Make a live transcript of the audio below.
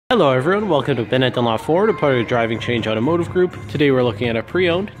Hello everyone, welcome to Bennett, Dunlop Ford, a part of the Driving Change Automotive Group. Today we're looking at a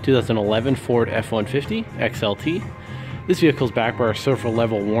pre-owned 2011 Ford F-150 XLT. This vehicle is backed by our silver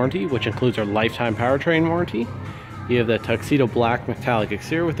level warranty, which includes our lifetime powertrain warranty. You have the tuxedo black metallic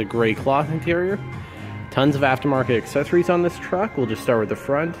exterior with a gray cloth interior. Tons of aftermarket accessories on this truck. We'll just start with the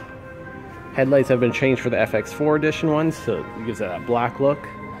front. Headlights have been changed for the FX4 edition ones, so it gives it that black look.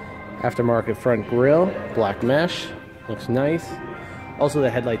 Aftermarket front grille, black mesh, looks nice. Also,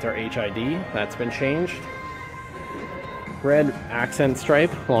 the headlights are HID, that's been changed. Red accent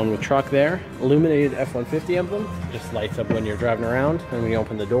stripe along with truck there. Illuminated F-150 emblem, just lights up when you're driving around and when you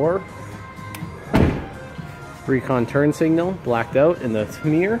open the door. Recon turn signal, blacked out in the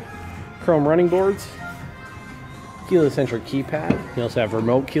mirror. Chrome running boards. Keyless entry keypad. You also have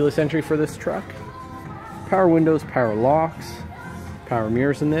remote keyless entry for this truck. Power windows, power locks, power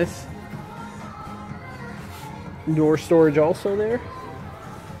mirrors in this. Door storage also there.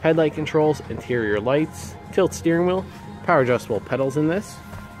 Headlight controls, interior lights, tilt steering wheel, power adjustable pedals in this.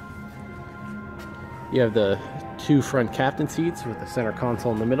 You have the two front captain seats with the center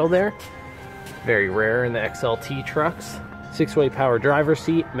console in the middle there. Very rare in the XLT trucks. 6-way power driver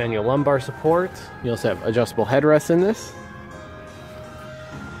seat, manual lumbar support. You also have adjustable headrests in this.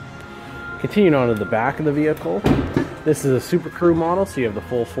 Continuing on to the back of the vehicle. This is a Super Crew model, so you have the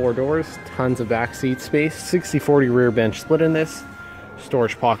full 4 doors, tons of back seat space, 60/40 rear bench split in this.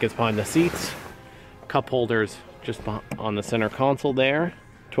 Storage pockets behind the seats, cup holders just on the center console there,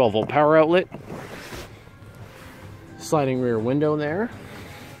 12-volt power outlet, sliding rear window there,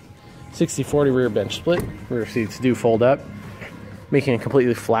 60/40 rear bench split, rear seats do fold up, making a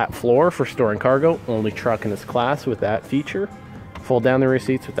completely flat floor for storing cargo, only truck in its class with that feature. Fold down the rear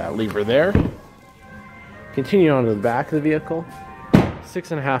seats with that lever there. Continue on to the back of the vehicle,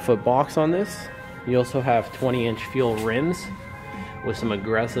 6.5-foot box on this. You also have 20-inch fuel rims with some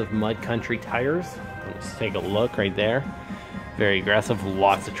aggressive mud country tires. Let's take a look right there. Very aggressive,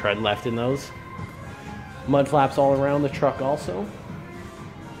 lots of tread left in those. Mud flaps all around the truck also.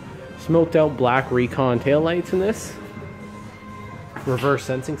 Smoked out black Recon taillights in this. Reverse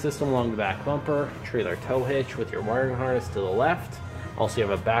sensing system along the back bumper. Trailer tow hitch with your wiring harness to the left. Also you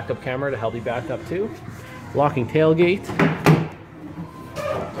have a backup camera to help you back up too. Locking tailgate.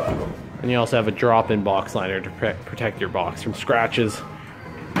 And you also have a drop-in box liner to protect your box from scratches.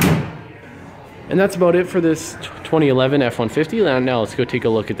 And that's about it for this 2011 F-150. Now let's go take a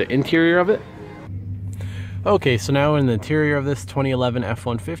look at the interior of it. Okay, so now in the interior of this 2011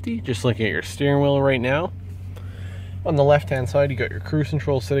 F-150, just looking at your steering wheel right now. On the left-hand side, you got your cruise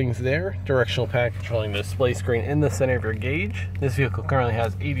control settings there. Directional pad controlling the display screen in the center of your gauge. This vehicle currently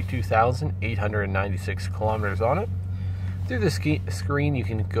has 82,896 kilometers on it. Through the screen, you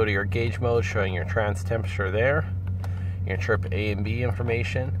can go to your gauge mode, showing your trans temperature there, your trip A and B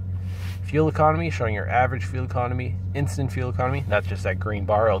information, fuel economy, showing your average fuel economy, instant fuel economy. That's just that green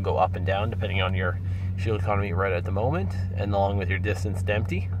bar. It'll go up and down depending on your fuel economy right at the moment, and along with your distance to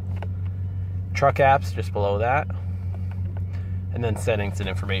empty. Truck apps just below that, and then settings and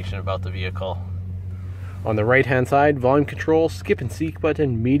information about the vehicle. On the right hand side, volume control, skip and seek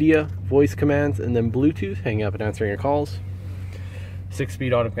button, media, voice commands, and then Bluetooth, hanging up and answering your calls.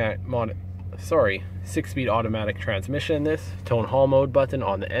 6-speed automatic transmission in this. Tone haul mode button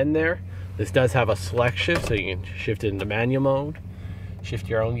on the end there. This does have a select shift, so you can shift it into manual mode. Shift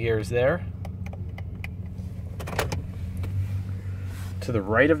your own gears there. To the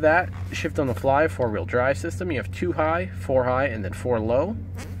right of that, shift on the fly, 4-wheel drive system. You have 2 high, 4 high, and then 4 low.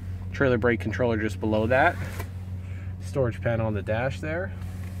 Trailer brake controller just below that. Storage panel on the dash there.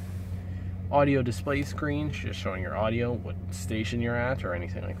 Audio display screen, just showing your audio, what station you're at or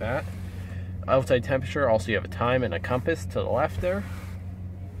anything like that. Outside temperature, also you have a time and a compass to the left there.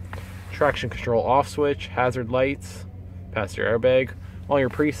 Traction control off switch, hazard lights, passenger airbag. All your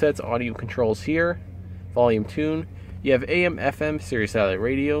presets, audio controls here. Volume tune. You have AM, FM, Sirius satellite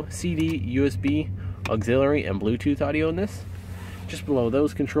radio, CD, USB, auxiliary, and Bluetooth audio in this. Just below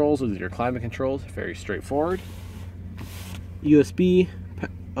those controls is your climate controls, very straightforward. USB,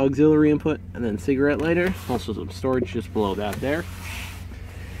 auxiliary input, and then cigarette lighter. Also some storage just below that there.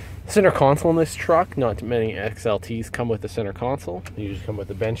 Center console in this truck, not many XLTs come with the center console. They usually come with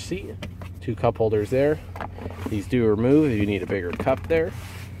a bench seat. 2 cup holders there. These do remove if you need a bigger cup there.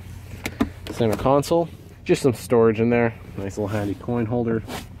 Center console, just some storage in there. Nice little handy coin holder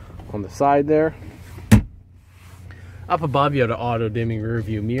on the side there. Up above, you have an auto dimming rear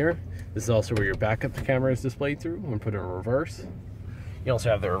view mirror. This is also where your backup camera is displayed through when put in reverse. You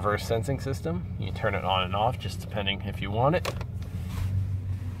also have the reverse sensing system. You can turn it on and off just depending if you want it.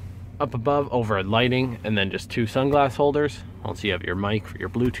 up above, overhead lighting, and then just 2 sunglass holders. Also you have your mic for your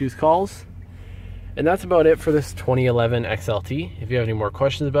Bluetooth calls. And that's about it for this 2011 XLT. If you have any more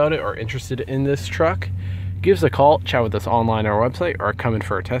questions about it or interested in this truck, give us a call, chat with us online on our website, or come in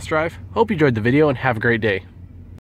for a test drive. Hope you enjoyed the video and have a great day.